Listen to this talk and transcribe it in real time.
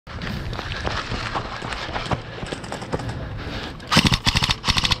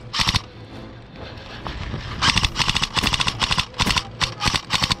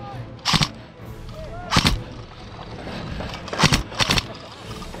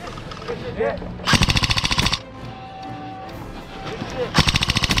Yeah,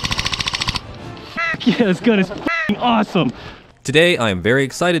 this gun is f***ing awesome. Today, I am very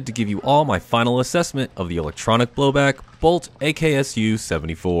excited to give you all my final assessment of the electronic blowback Bolt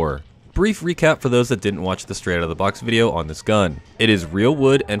AKSU74. Brief recap for those that didn't watch the straight out of the box video on this gun. It is real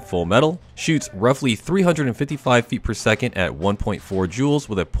wood and full metal, shoots roughly 355 feet per second at 1.4 joules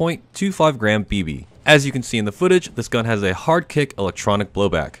with a 0.25 gram BB. As you can see in the footage, this gun has a hard kick electronic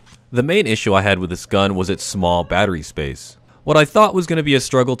blowback. The main issue I had with this gun was its small battery space. What I thought was going to be a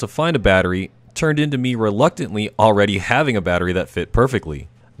struggle to find a battery turned into me reluctantly already having a battery that fit perfectly.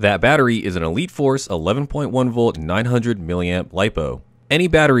 That battery is an Elite Force 11.1 volt 900 milliamp LiPo. Any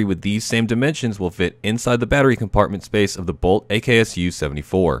battery with these same dimensions will fit inside the battery compartment space of the Bolt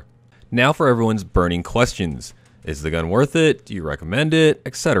AKSU74. Now for everyone's burning questions. Is the gun worth it? Do you recommend it?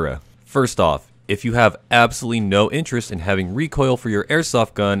 Etc. First off, if you have absolutely no interest in having recoil for your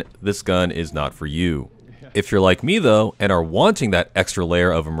airsoft gun, this gun is not for you. If you're like me though, and are wanting that extra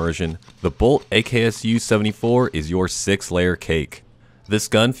layer of immersion, the Bolt AKSU74 is your 6-layer cake. This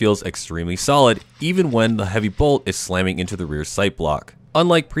gun feels extremely solid, even when the heavy bolt is slamming into the rear sight block.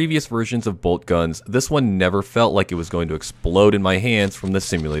 Unlike previous versions of Bolt guns, this one never felt like it was going to explode in my hands from the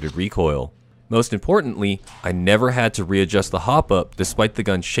simulated recoil. Most importantly, I never had to readjust the hop up despite the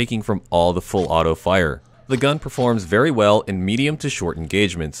gun shaking from all the full auto fire. The gun performs very well in medium to short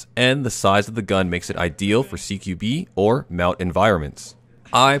engagements, and the size of the gun makes it ideal for CQB or mount environments.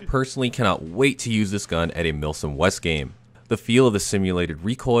 I personally cannot wait to use this gun at a Milsim West game. The feel of the simulated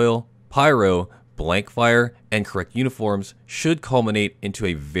recoil, pyro, blank fire, and correct uniforms should culminate into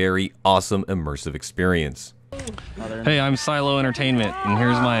a very awesome immersive experience. Hey, I'm Silo Entertainment, and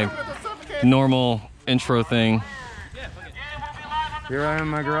here's my normal intro thing. Here I am in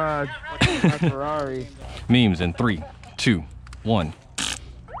my garage, my Ferrari. Memes in 3, 2, 1.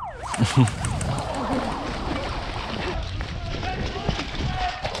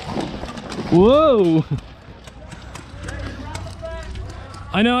 Whoa!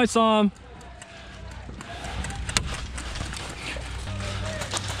 I know, I saw him.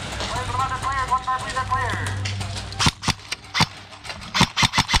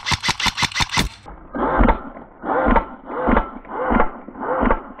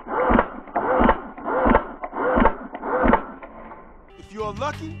 If you are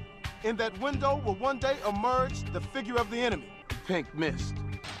lucky, in that window will one day emerge the figure of the enemy. Pink mist.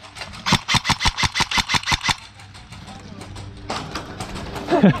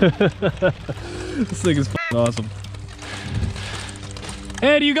 This thing is f***ing awesome.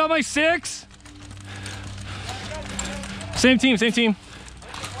 Hey, do you got my 6? Same team, same team.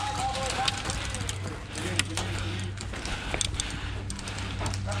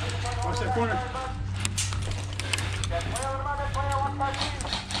 Watch that corner.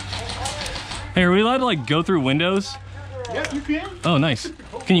 Hey, are we allowed to like go through windows? Yep, you can. Oh, nice.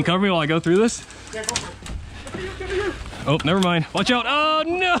 Can you cover me while I go through this? Yeah, go for it. Oh, never mind. Watch out. Oh,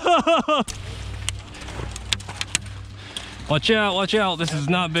 no! Watch out, watch out. This is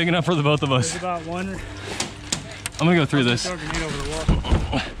not big enough for the both of us. There's about one. I'm gonna go through this. Throw a grenade over the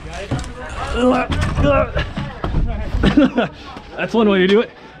wall. That's one way to do it.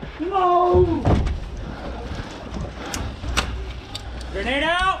 No! Grenade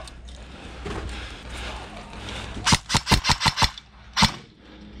out!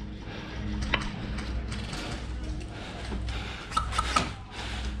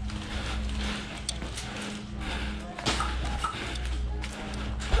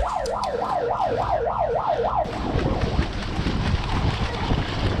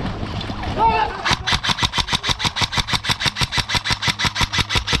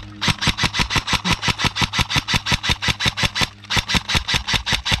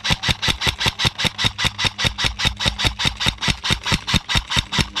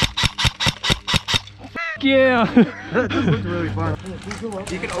 Yeah. That just looks really fun.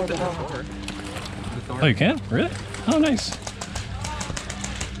 You can open the door. Oh, you can? Really? Oh, nice.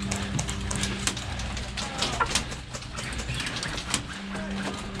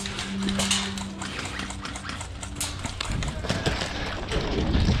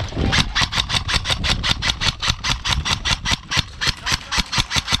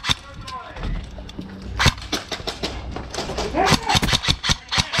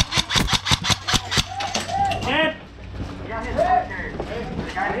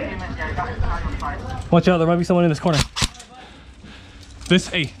 Watch out, there might be someone in this corner.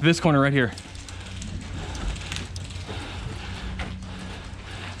 This corner right here.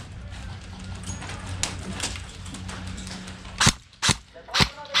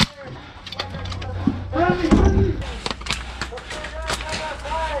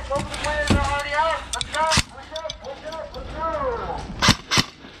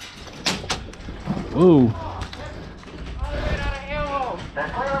 Ooh.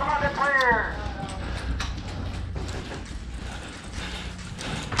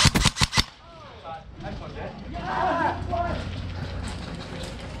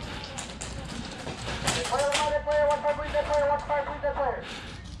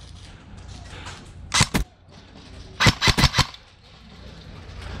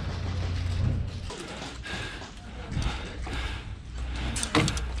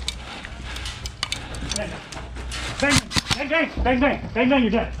 Bang,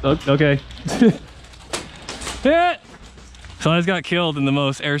 you're dead. Okay. Hit! So I just got killed in the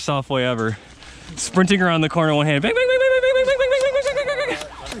most airsoft way ever. Sprinting around the corner one hand. Bang, bang, bang, bang, bang, bang, bang, bang, bang, bang,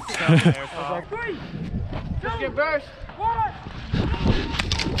 bang, bang. Just get burst.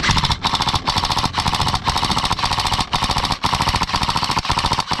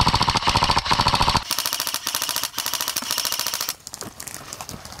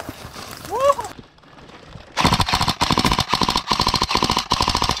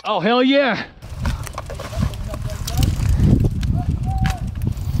 Oh, hell yeah.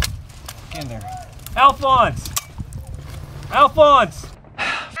 In there. Alphonse! Alphonse!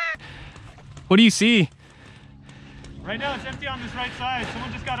 What do you see? Right now it's empty on this right side.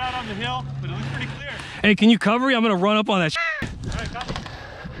 Someone just got out on the hill, but it looks pretty clear. Hey, can you cover me? I'm gonna run up on that. All right, copy.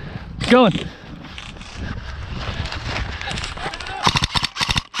 Going.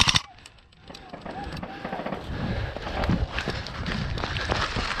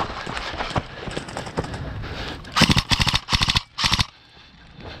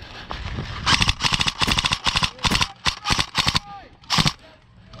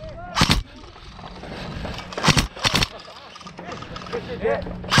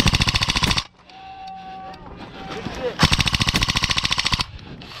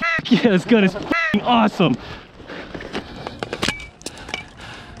 Yeah, this gun is f***ing awesome.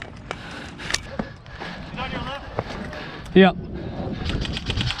 He's on your left. Yeah.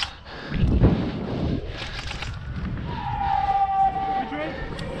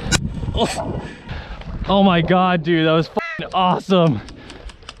 Oh my god, dude, that was f***ing awesome. You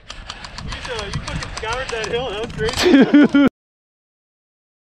fucking scoured that hill. That was crazy.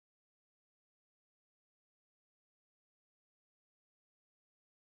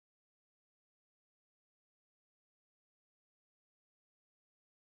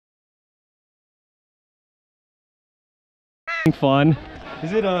 Fun.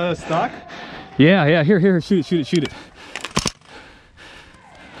 Is it stock? Yeah, here, shoot it. It's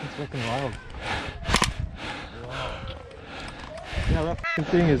fucking wild. Wow. Yeah, that fucking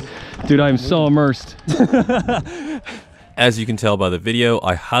thing is... Dude, I'm so immersed. As you can tell by the video,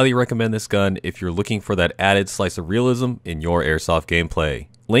 I highly recommend this gun if you're looking for that added slice of realism in your airsoft gameplay.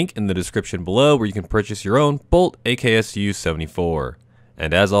 Link in the description below where you can purchase your own Bolt AKSU74.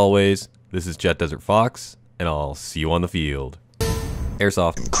 And as always, this is Jet Desert Fox, and I'll see you on the field.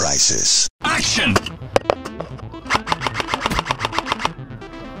 Airsoft Crisis. Action!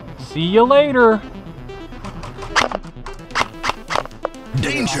 See you later.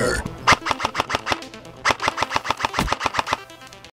 Danger.